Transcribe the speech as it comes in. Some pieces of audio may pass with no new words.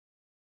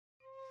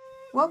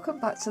Welcome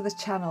back to the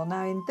channel.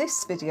 Now in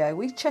this video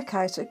we check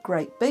out a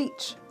great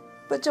beach.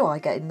 But do I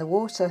get in the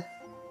water?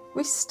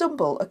 We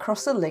stumble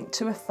across a link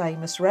to a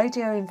famous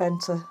radio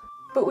inventor,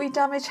 but we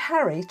damage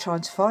Harry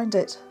trying to find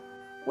it.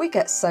 We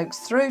get soaked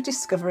through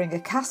discovering a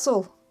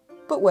castle,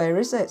 but where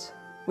is it?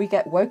 We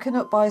get woken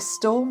up by a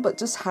storm, but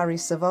does Harry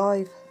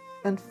survive?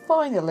 And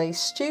finally,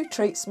 Stu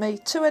treats me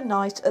to a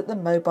night at the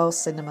mobile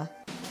cinema.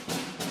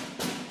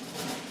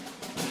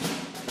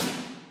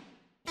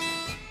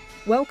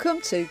 Welcome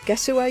to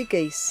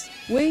GetawayGeese.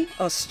 We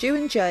are Stu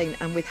and Jane,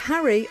 and with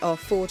Harry, our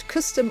Ford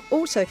custom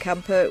auto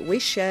camper, we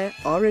share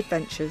our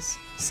adventures.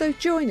 So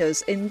join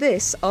us in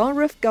this Our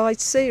Rough Guide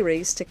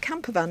series to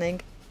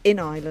campervanning in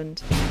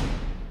Ireland.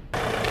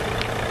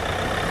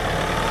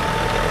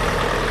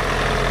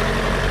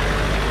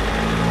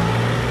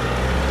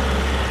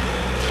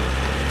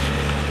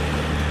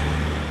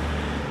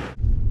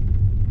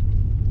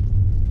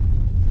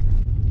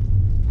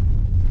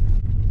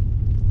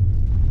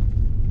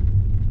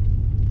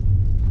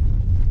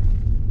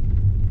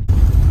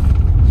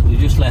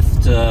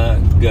 Left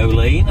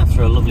Galley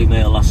after a lovely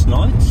meal last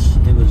night.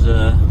 It was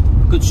a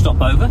good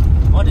stopover.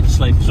 I didn't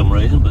sleep for some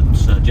reason, but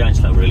Jane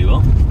slept really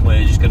well.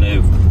 We're just going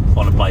to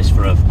find a place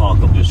for a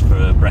park up just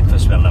for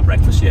breakfast. We haven't had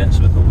breakfast yet,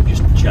 so we thought we'd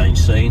just change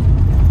scene.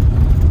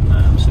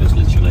 So it's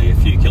literally a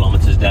few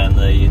kilometres down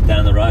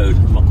the road.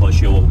 I'm not quite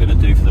sure what we're going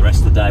to do for the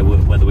rest of the day,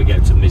 whether we go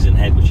to Mizen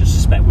Head, which I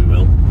suspect we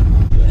will.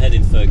 We're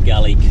heading for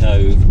Galley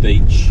Cove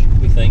beach,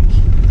 we think,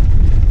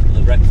 for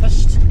the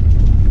breakfast.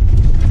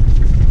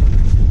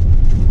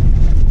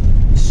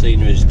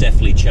 Scenery has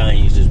definitely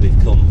changed as we've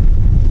come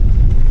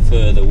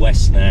further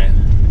west now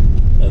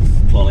of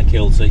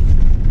Clonakilty.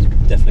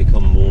 It's definitely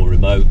come more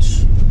remote.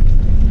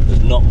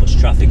 There's not much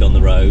traffic on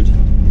the road.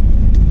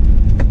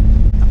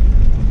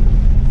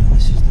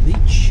 This is the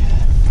beach.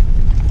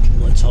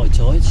 Like high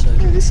tide, so.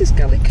 Oh, this is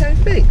Galley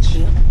Cove beach.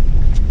 Yeah.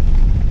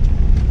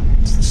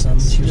 It's the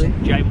sand she was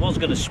in. Jane was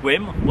going to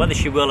swim. Whether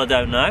she will, I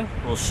don't know.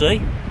 We'll see.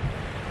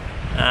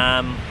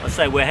 I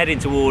say we're heading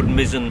toward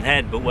Mizen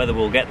Head, but whether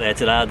we'll get there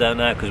today I don't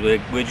know, because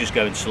we're just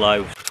going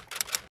slow.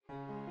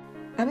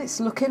 And it's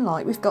looking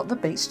like we've got the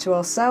beach to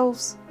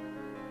ourselves.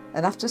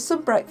 And after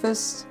some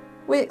breakfast,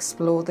 we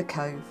explore the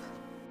cove.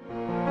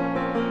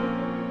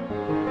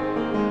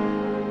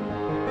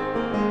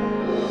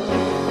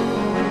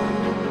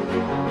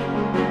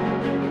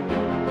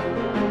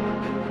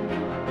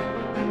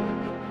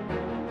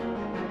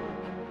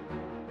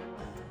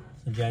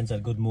 So Jane's had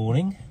a good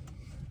morning.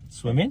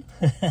 Swimming.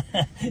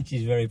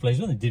 She's very pleased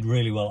with it. Did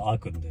really well. I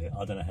couldn't do it.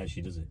 I don't know how she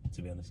does it,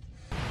 to be honest.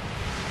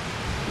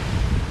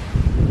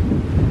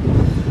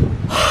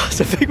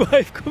 It's a big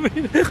wave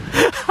coming.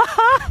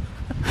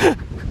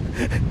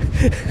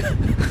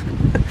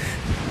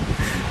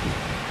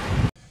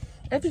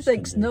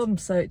 Everything's numb,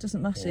 so it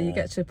doesn't matter. Yeah. You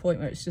get to a point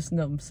where it's just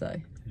numb, so.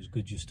 It was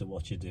good just to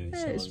watch her do it.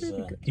 Yeah, so I was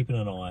really good. Keeping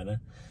an eye on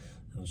her.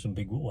 There was some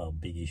big, well,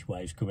 biggish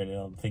waves coming in.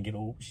 I'm thinking,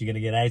 oh, she's going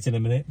to get out in a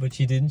minute, but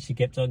she didn't. She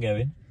kept on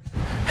going.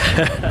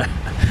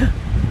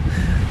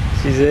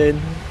 She's in.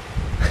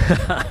 I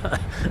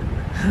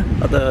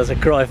thought that was a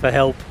cry for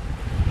help.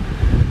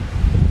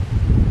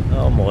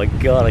 Oh my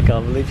God, I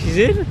can't believe she's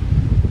in.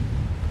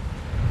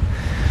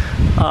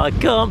 I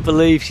can't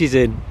believe she's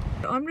in.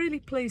 I'm really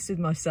pleased with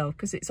myself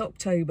because it's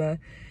October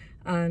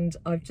and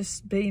I've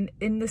just been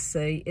in the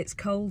sea. It's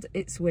cold,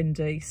 it's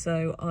windy,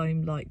 so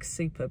I'm like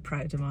super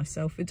proud of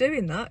myself for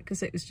doing that,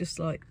 because it was just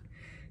like,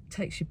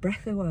 takes your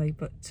breath away.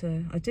 But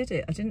I did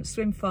it. I didn't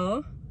swim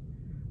far,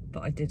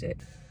 but I did it.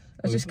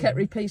 I just kept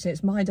repeating,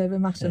 it's mind over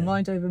matter, yeah.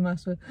 Mind over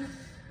matter.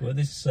 Well,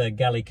 this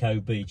Galley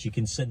Cove beach, you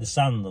can see the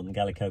sand on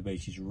Galley Cove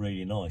beach is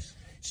really nice.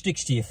 It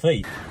sticks to your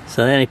feet.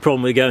 So the only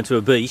problem with going to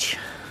a beach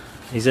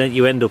is that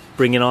you end up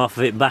bringing half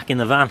of it back in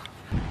the van.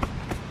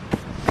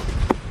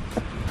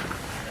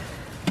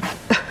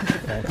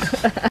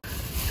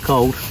 It's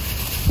cold.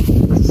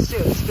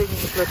 Stuart's been in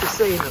the bloody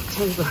sea in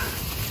October.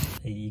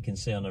 You can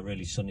see on a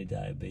really sunny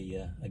day it'd be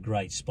a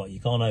great spot. You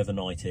can't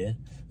overnight here.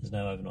 There's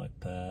no overnight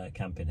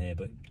camping here,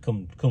 but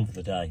come for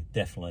the day,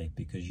 definitely,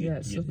 because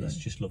it's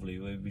just lovely.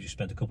 We just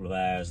spent a couple of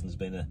hours, and there's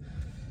been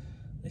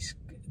this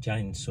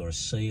giant sort of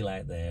seal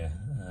out there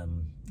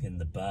in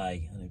the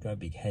bay, and a great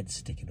big head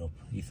sticking up.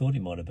 You thought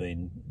it might have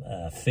been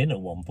fin at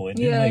one point,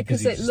 didn't you?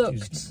 Because it looked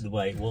it was the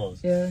way it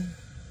was. Yeah.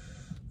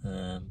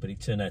 But it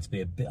turned out to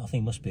be I think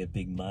it must be a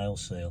big male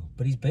seal.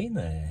 But he's been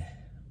there.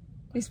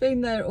 He's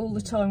been there all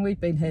the time we've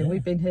been here. Yeah.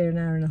 We've been here an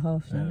hour and a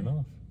half now. Hour and a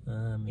half.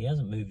 He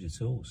hasn't moved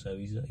at all, so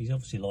he's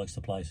obviously likes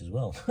the place as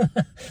well.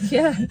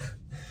 Yeah.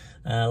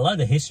 A load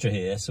of history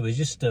here. So we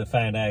just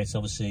found out,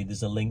 obviously,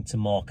 there's a link to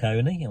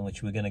Marconi, in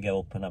which we're going to go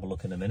up and have a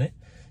look in a minute,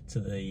 to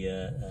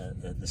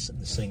the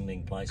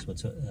singing place. We'll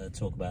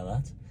talk about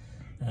that.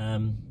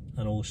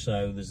 And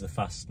also there's the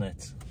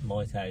Fastnet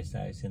lighthouse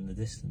out in the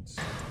distance.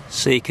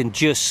 So you can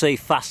just see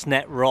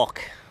Fastnet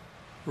Rock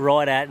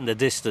right out in the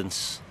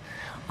distance.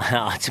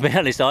 To be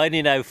honest, I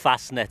only know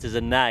Fastnet as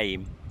a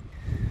name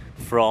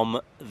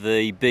from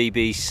the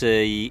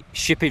BBC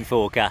shipping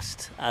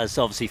forecast, as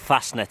obviously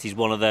Fastnet is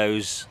one of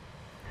those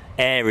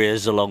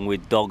areas, along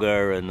with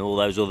Dogger and all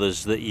those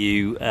others that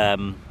you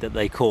that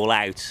they call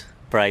out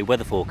for a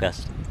weather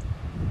forecast.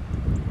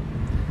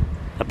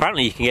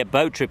 Apparently you can get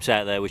boat trips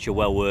out there which are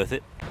well worth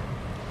it.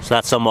 So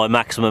that's on my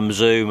maximum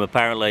zoom.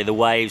 Apparently the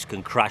waves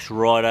can crash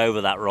right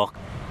over that rock.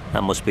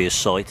 That must be a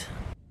sight.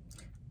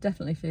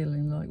 Definitely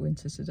feeling like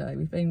winter today.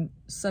 We've been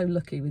so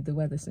lucky with the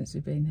weather since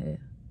we've been here.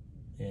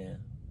 Yeah.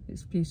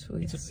 It's beautiful.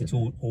 It's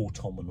all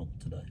autumnal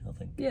today, I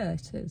think. Yeah,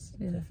 it is.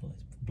 Yeah. Definitely.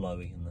 It's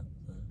blowy and that.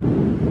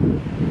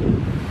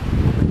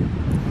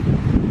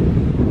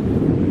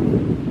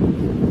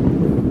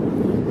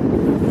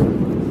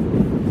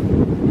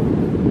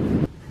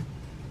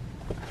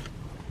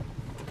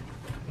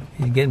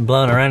 You're getting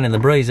blown around in the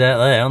breeze out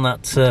there on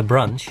that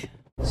branch.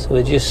 So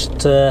we're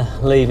just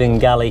leaving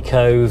Galley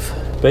Cove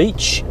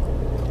beach,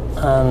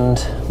 and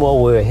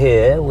while we were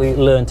here we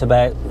learnt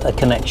about a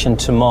connection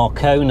to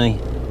Marconi,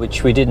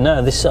 which we didn't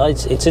know.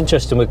 It's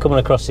interesting, we're coming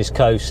across this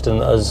coast,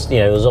 and as you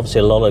know, there's obviously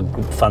a lot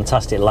of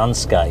fantastic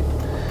landscape,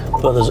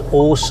 but there's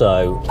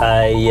also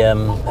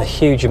a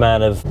huge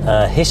amount of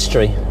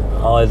history,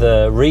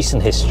 either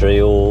recent history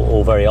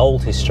or very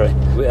old history.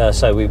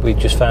 So we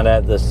just found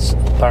out that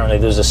apparently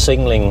there's a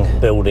singling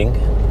building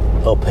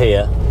up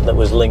here that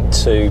was linked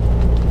to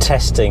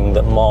testing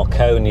that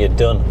Marconi had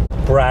done.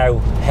 Brow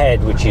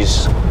Head, which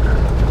is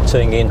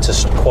turning into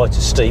quite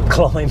a steep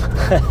climb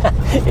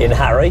in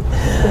Harry,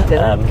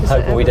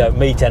 hoping we don't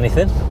meet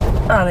anything,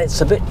 and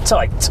it's a bit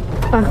tight.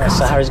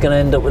 So Harry's going to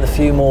end up with a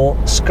few more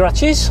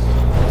scratches.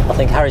 I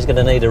think Harry's going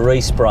to need a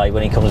respray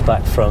when he comes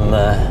back from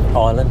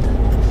Ireland.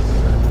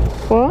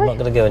 Why? I'm not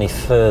going to go any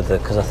further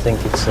because I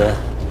think it's a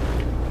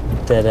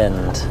dead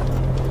end.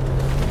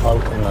 Oh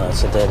no,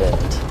 it's a dead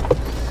end.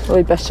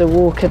 We better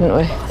walk, hadn't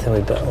we? I think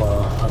we better.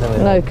 Well, I think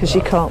we no, because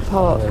you can't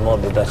park. We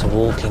might be better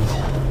walking.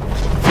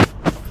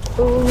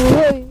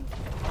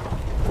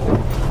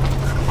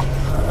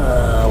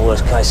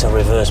 Worst case, I'll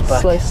reverse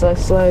back. Slow, slow,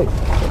 slow.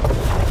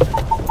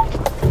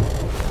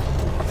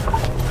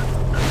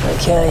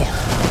 Okay.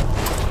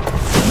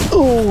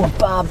 Ooh,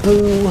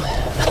 Babu.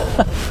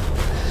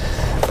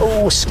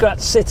 Oh, Scratch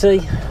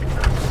City.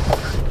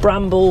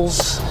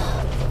 Brambles.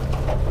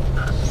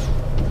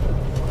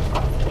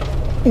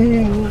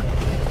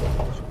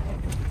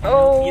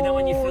 Oh, you know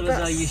when you feel as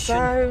though you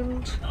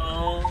sound. should.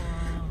 Oh,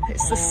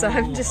 it's the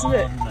sound, isn't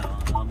it? No,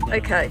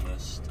 okay.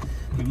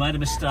 We made a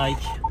mistake.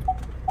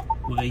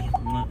 I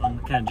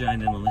can't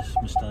join in on this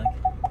mistake.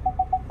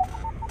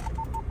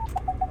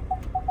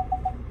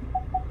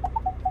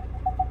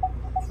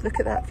 Look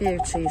at that view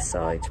to your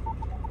side.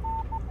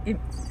 You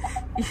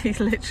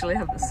literally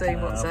haven't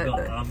seen what's out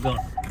there. I've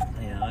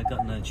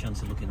got no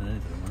chance of looking at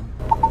anything, man.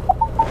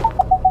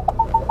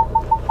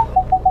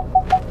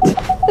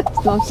 It's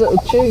a nice little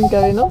tune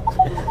going on.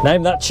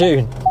 Name that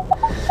tune.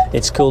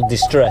 It's called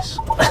Distress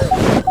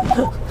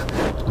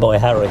by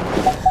Harry.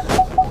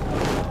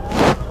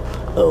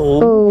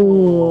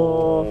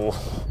 Oh.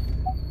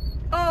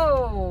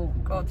 Oh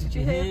God, did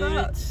you hear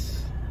that?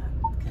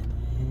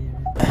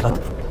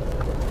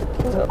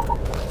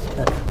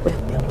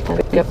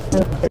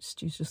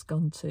 Stu's just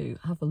gone to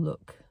have a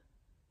look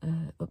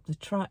up the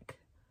track.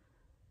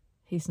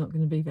 He's not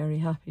going to be very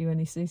happy when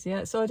he sees the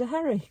outside of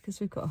Harry, because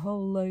we've got a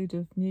whole load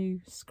of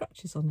new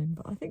scratches on him,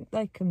 but I think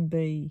they can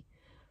be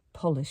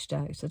polished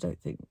out. I don't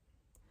think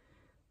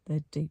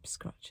they're deep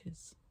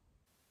scratches.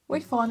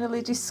 We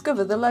finally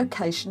discover the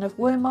location of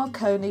where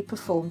Marconi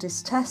performed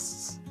his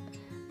tests,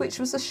 which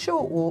was a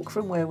short walk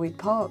from where we'd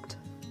parked.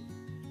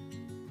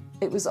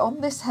 It was on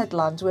this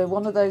headland where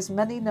one of those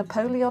many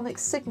Napoleonic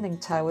signalling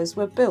towers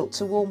were built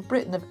to warn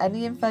Britain of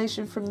any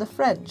invasion from the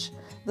French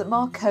that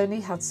Marconi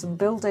had some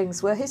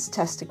buildings where his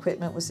test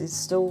equipment was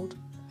installed.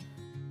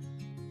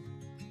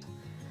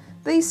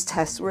 These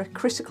tests were a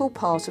critical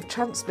part of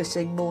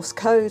transmitting Morse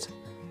code,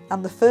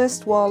 and the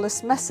first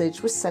wireless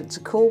message was sent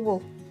to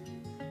Cornwall.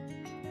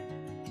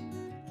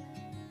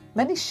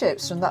 Many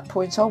ships from that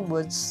point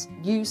onwards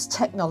used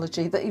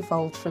technology that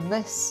evolved from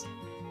this,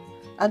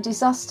 and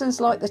disasters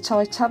like the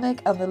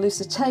Titanic and the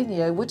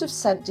Lusitania would have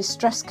sent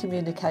distress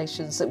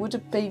communications that would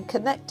have been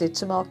connected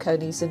to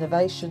Marconi's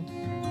innovation.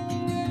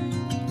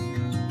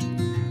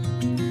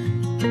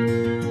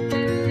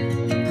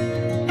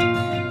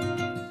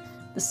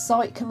 The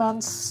site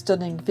commands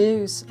stunning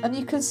views, and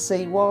you can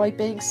see why,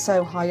 being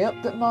so high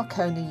up, that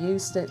Marconi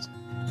used it.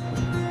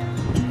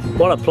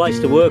 What a place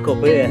to work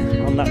up here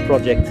on that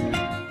project.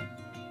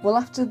 Well,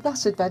 after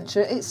that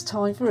adventure, it's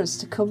time for us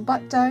to come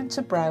back down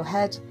to Brow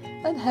Head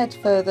and head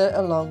further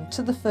along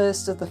to the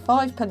first of the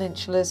 5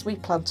 peninsulas we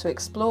plan to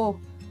explore,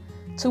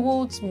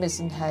 towards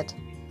Mizen Head,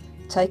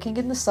 taking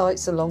in the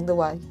sights along the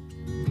way.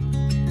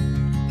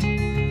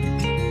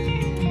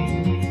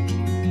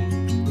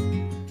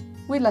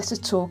 We let a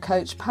tour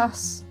coach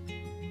pass,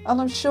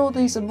 and I'm sure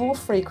these are more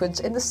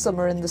frequent in the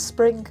summer and the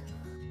spring.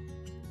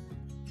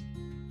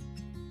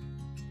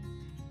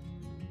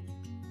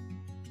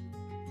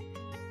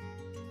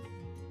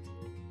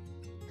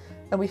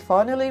 And we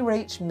finally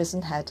reach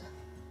Mizen Head.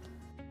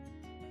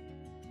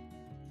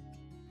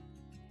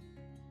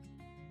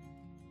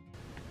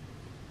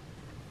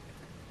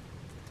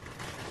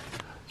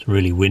 It's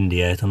really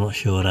windy out. I'm not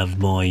sure I'd have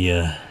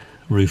my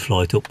roof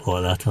light up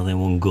like that. I think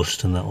one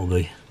gust and that will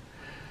be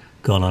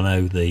gone. I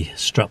know the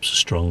straps are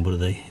strong, but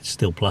it's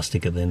still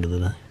plastic at the end of the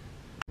day.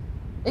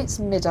 It's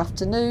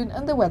mid-afternoon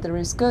and the weather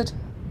is good,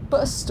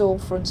 but a storm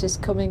front is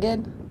coming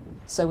in,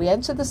 so we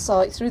enter the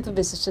site through the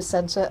visitor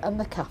centre and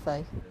the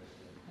cafe.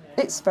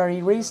 It's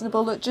very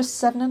reasonable at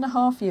just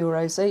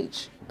 €7.50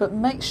 each, but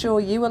make sure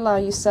you allow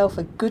yourself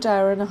a good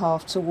hour and a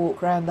half to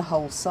walk around the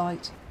whole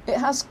site. It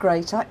has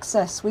great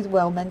access with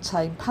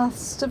well-maintained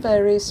paths to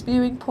various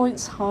viewing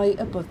points high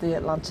above the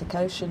Atlantic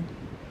Ocean.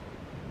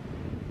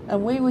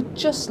 And we were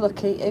just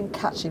lucky in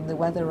catching the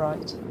weather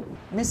right.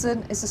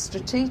 Mizen is a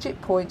strategic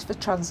point for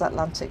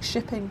transatlantic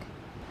shipping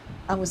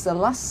and was the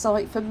last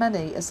site for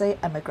many as they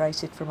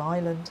emigrated from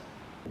Ireland.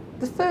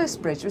 The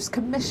first bridge was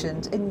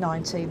commissioned in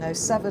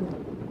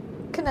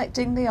 1907,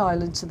 connecting the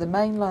island to the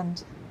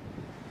mainland,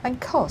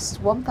 and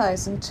cost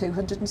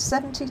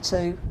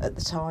 $1,272 at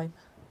the time.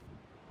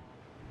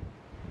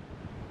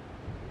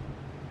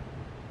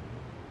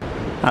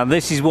 And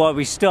this is why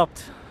we stopped.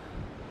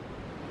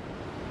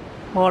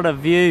 What a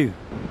view!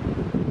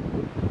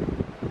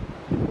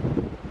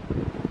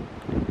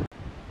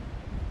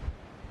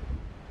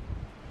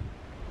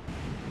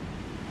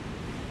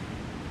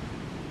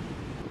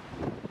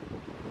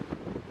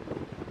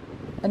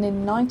 And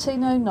in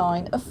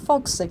 1909 a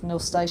fog signal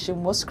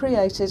station was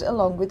created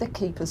along with the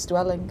keeper's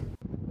dwelling.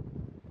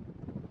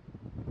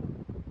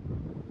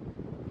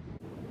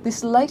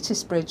 This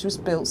latest bridge was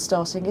built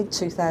starting in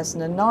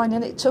 2009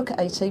 and it took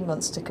 18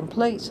 months to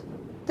complete.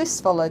 This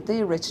followed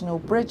the original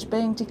bridge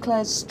being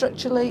declared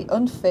structurally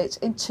unfit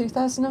in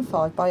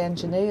 2005 by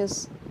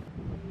engineers.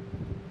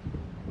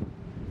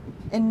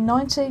 In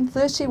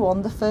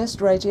 1931 the first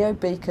radio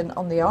beacon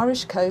on the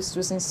Irish coast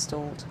was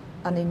installed,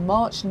 and in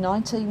March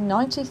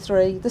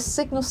 1993 the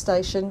signal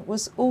station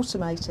was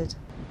automated.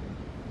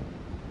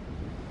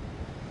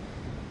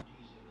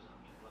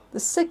 The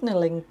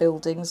signalling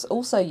buildings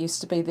also used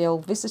to be the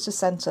old visitor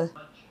centre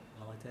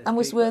and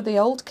was where the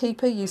old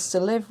keeper used to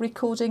live,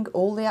 recording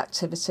all the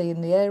activity in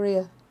the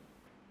area.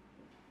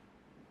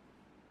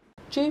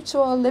 Due to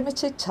our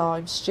limited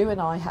time, Stu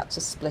and I had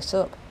to split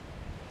up,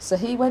 so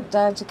he went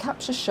down to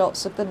capture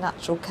shots of the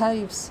natural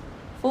caves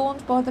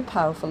formed by the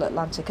powerful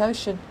Atlantic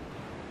Ocean.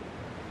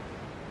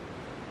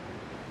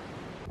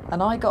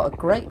 And I got a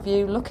great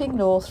view looking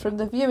north from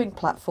the viewing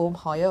platform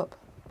high up.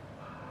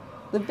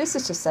 The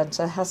visitor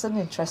centre has an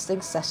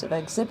interesting set of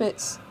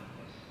exhibits,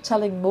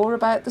 telling more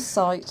about the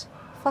site,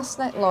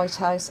 Fastnet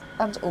Lighthouse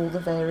and all the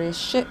various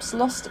ships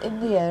lost in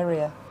the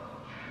area.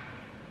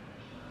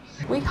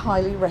 We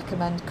highly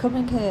recommend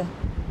coming here,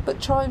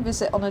 but try and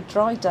visit on a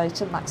dry day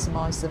to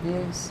maximise the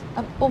views,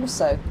 and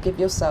also give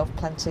yourself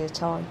plenty of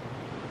time.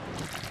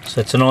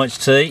 So tonight's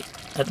tea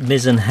at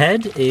Mizen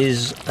Head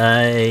is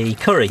a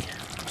curry.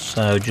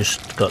 So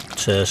just got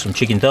some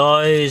chicken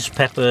thighs,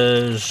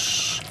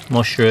 peppers,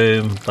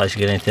 mushroom,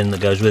 basically anything that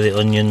goes with it,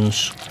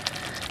 onions,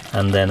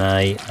 and then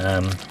a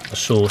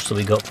sauce that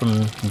we got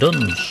from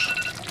Dunn's.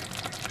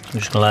 I'm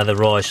just going to lay the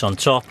rice on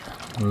top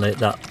and let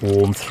that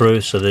warm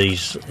through. So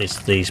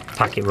it's these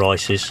packet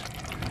rices,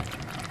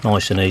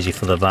 nice and easy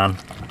for the van.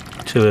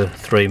 2 or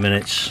 3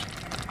 minutes,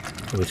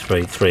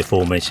 probably 3 or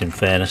 4 minutes in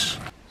fairness.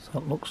 So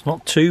it looks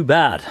not too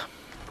bad.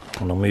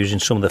 And I'm using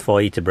some of the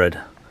fajita bread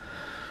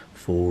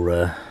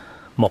for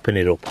mopping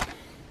it up.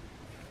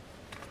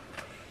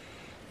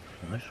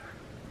 Nice.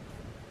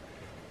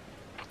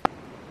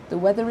 The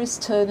weather is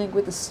turning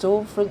with the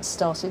storm front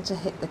starting to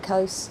hit the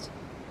coast,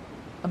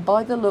 and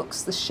by the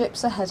looks the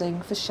ships are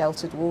heading for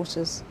sheltered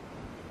waters.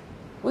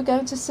 We're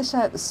going to sit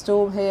out the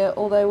storm here,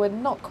 although we're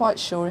not quite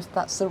sure if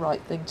that's the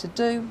right thing to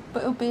do,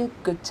 but it'll be a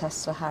good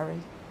test for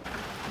Harry.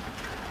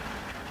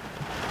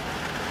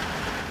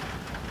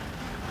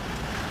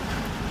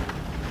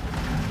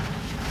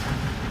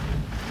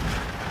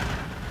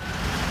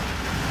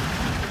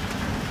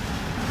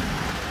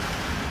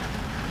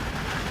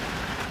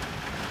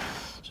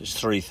 It's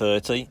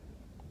 3:30.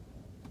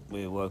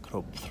 We're woken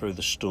up through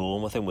the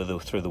storm. I think we're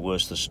through the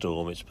worst of the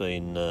storm. It's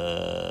been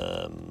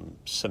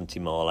 70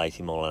 mile,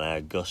 80 mile an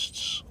hour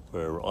gusts.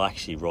 We're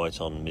actually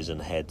right on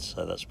Mizen Head,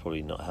 so that's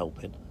probably not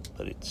helping.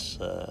 But it's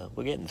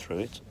we're getting through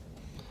it.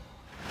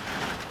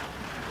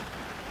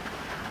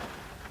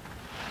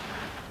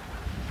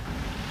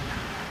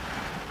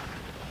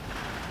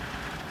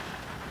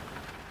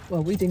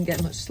 Well, we didn't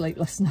get much sleep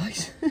last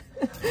night.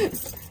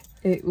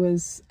 It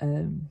was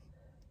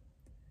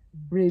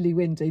really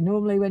windy.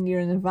 Normally when you're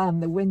in a van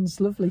the wind's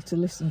lovely to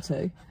listen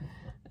to,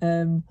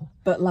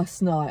 but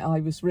last night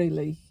I was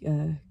really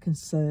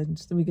concerned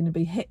that we were going to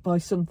be hit by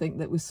something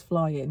that was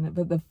flying,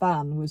 but the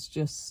van was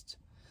just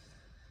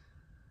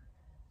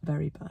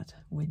very bad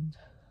wind.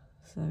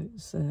 So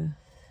it's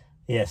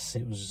yes,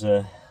 it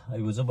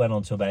went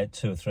on to about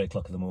 2 or 3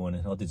 o'clock in the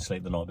morning. I did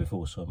sleep the night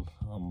before, so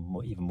I'm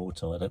even more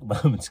tired at the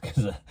moment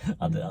because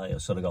I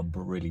sort of got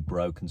really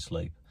broken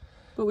sleep.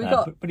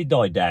 But it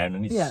died down,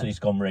 and it's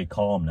gone very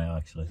calm now.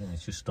 Actually, and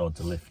it's just started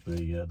to lift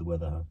the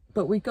weather.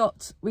 But we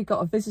got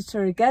a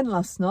visitor again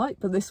last night,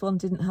 but this one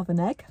didn't have an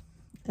egg.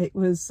 It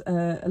was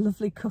a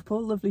lovely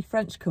couple, lovely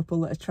French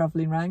couple that are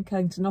travelling around,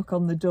 came to knock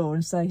on the door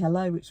and say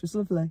hello, which was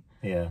lovely.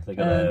 Yeah, they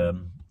got a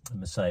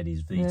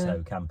Mercedes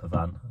Vito camper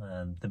van,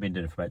 and they've been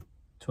doing it for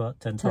about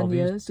 10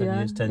 years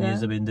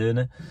they've been doing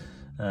it.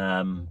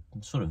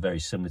 Sort of very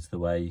similar to the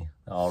way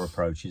our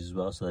approach is as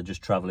well, so they're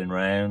just travelling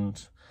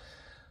around.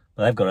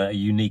 But they've got a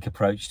unique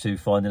approach to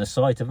finding a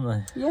site, haven't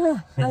they? Yeah,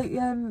 they,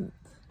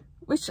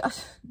 which,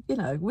 you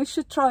know, we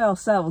should try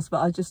ourselves,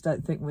 but I just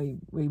don't think we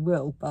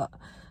will. But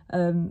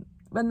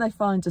when they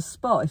find a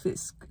spot, if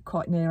it's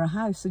quite near a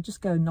house, they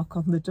just go and knock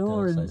on the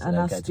door and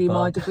ask, do you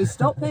mind if we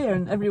stop here?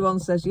 And everyone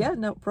says, yeah,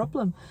 no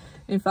problem.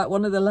 In fact,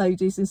 one of the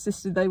ladies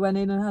insisted they went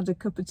in and had a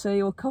cup of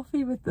tea or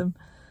coffee with them.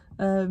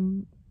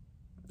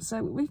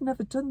 So we've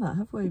never done that,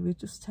 have we? We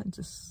just tend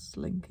to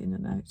slink in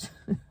and out.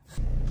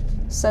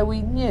 So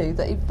we knew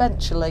that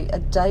eventually a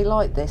day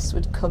like this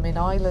would come in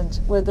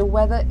Ireland, where the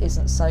weather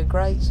isn't so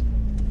great.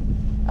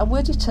 And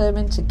we're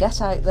determined to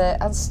get out there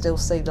and still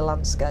see the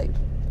landscape.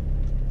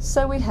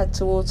 So we head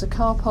towards a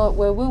car park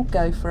where we'll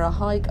go for a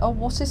hike on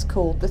what is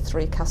called the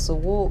Three Castle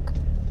Walk.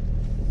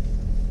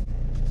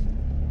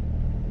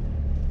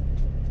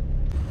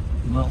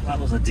 Well, that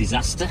was a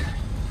disaster.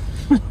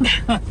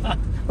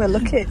 Well,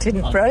 look, it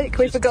didn't break.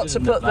 We forgot to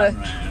put the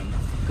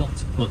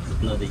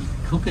bloody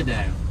cooker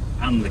down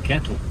and the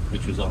kettle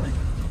which was on it.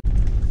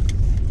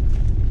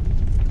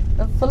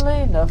 And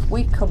funnily enough,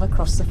 we come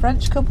across the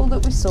French couple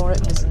that we saw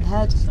at Mizen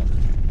Head,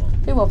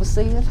 who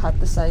obviously have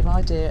had the same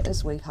idea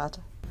as we've had.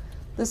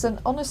 There's an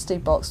honesty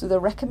box with a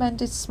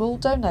recommended small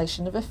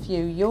donation of a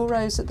few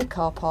euros at the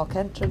car park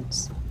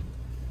entrance.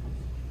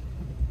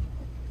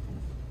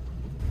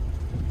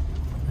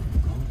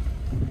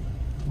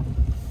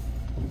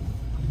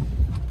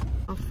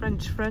 Our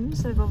French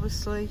friends, they've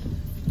obviously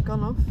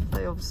gone off.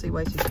 They obviously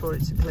waited for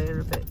it to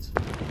clear a bit.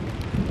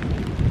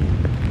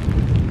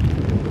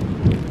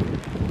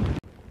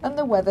 And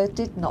the weather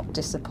did not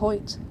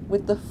disappoint,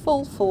 with the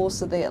full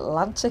force of the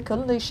Atlantic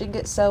unleashing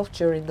itself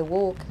during the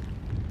walk.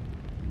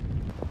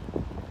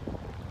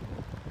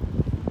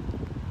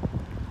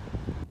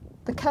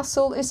 The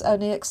castle is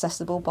only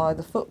accessible by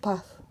the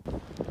footpath.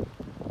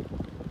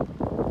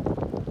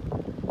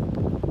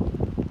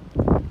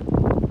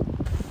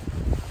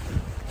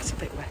 It's a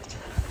bit wet.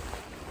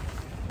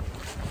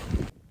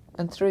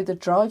 And through the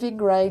driving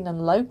rain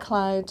and low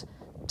cloud,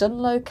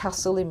 Dunlough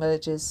Castle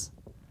emerges.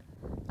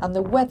 And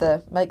the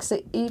weather makes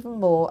it even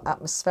more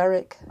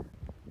atmospheric.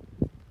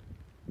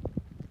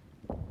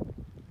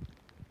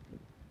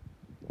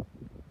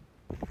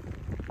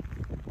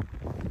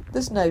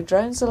 There's no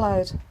drones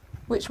allowed,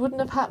 which wouldn't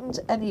have happened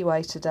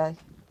anyway today.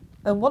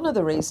 And one of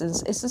the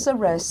reasons is there's a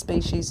rare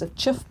species of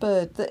chuff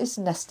bird that is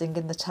nesting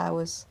in the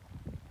towers.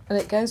 And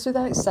it goes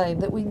without saying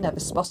that we never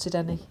spotted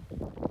any.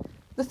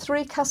 The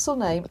Three Castle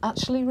name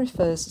actually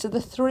refers to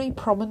the three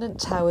prominent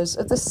towers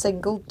of the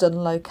single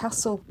Dunlough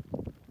Castle.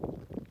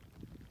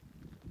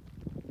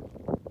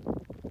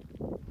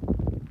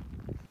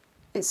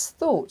 It's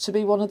thought to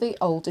be one of the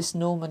oldest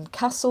Norman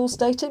castles,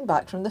 dating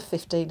back from the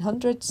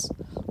 1500s,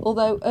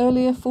 although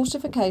earlier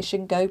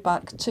fortification go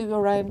back to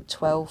around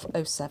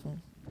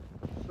 1207.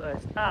 So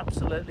it's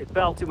absolutely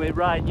belting with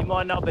rain. You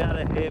might not be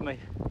able to hear me.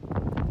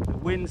 The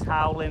wind's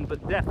howling,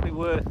 but definitely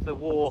worth the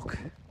walk.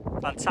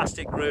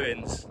 Fantastic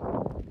ruins.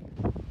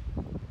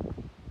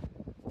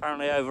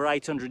 Apparently over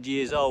 800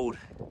 years old,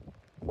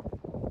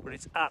 but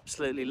it's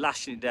absolutely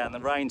lashing it down.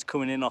 The rain's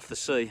coming in off the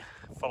sea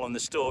following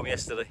the storm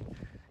yesterday.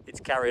 It's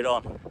carried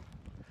on.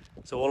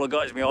 So all I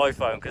got is my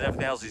iPhone because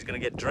everything else is going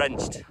to get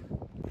drenched.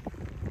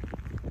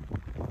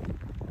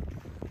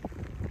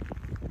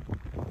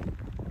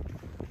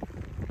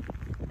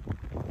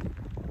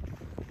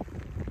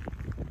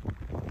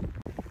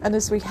 And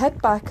as we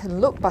head back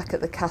and look back at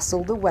the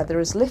castle, the weather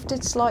has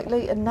lifted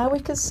slightly and now we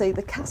can see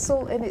the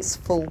castle in its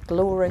full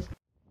glory.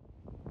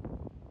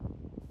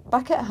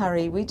 Back at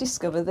Harry, we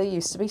discover there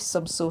used to be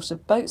some sort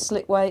of boat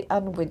slipway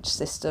and winch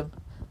system,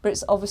 but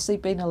it's obviously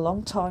been a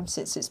long time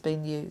since it's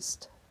been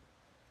used.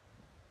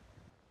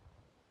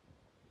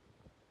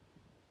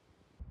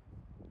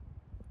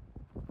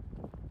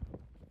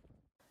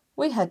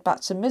 We head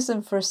back to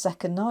Mizen for a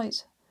second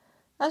night,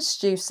 and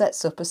Stu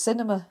sets up a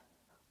cinema,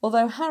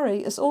 although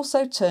Harry has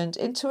also turned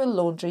into a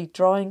laundry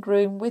drying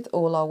room with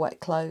all our wet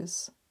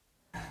clothes.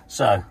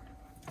 So,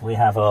 we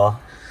have our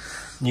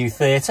new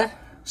theatre,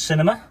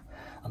 cinema.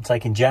 I'm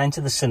taking Jane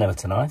to the cinema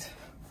tonight.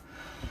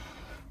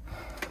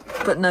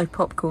 But no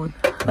popcorn.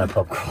 No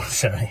popcorn,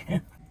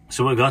 sorry.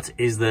 So what we've got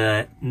is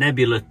the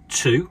Nebula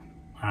 2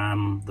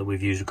 that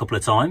we've used a couple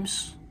of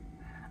times.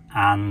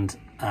 And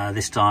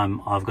this time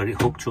I've got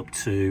it hooked up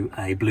to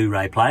a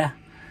Blu-ray player.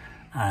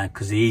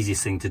 Because the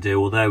easiest thing to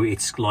do, although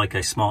it's like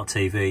a smart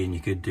TV and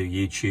you could do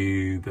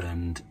YouTube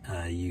and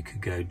you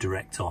could go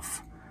direct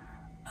off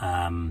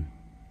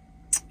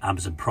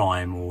Amazon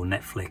Prime or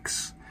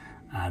Netflix,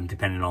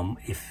 depending on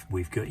if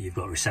you've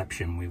got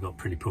reception. We've got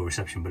pretty poor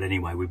reception, but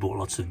anyway, we brought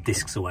lots of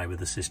discs away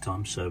with us this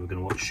time, so we're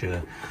going to watch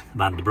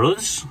Band of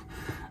Brothers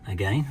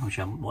again, which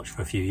I haven't watched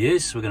for a few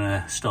years. So we're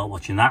going to start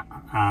watching that,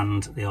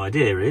 and the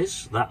idea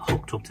is that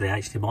hooked up to the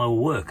HDMI will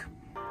work.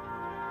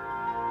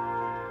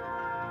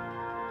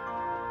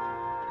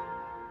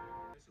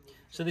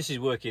 So this is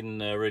working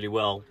really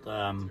well,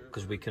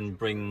 because we can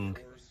bring,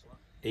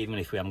 even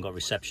if we haven't got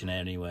reception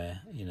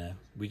anywhere, you know,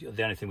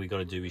 the only thing we've got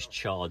to do is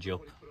charge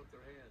up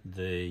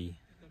the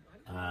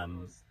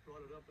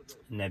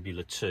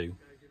Nebula 2,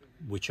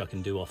 which I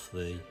can do off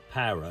the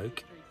Power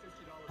Oak,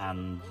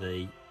 and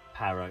the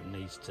Power Oak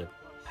needs to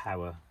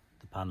power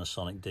the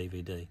Panasonic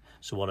DVD.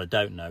 So what I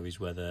don't know is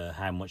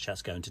how much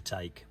that's going to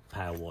take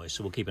power-wise,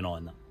 so we'll keep an eye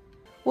on that.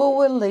 Well,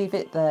 we'll leave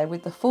it there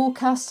with the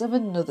forecast of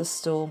another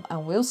storm,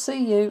 and we'll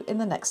see you in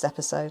the next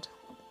episode.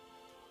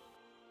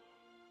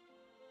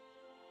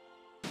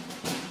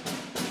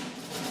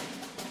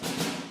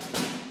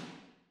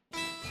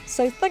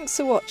 So thanks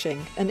for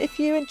watching, and if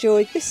you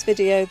enjoyed this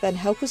video, then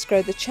help us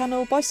grow the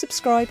channel by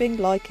subscribing,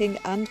 liking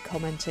and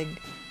commenting.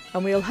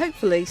 And we'll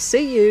hopefully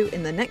see you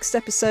in the next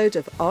episode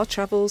of Our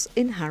Travels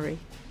in Harry.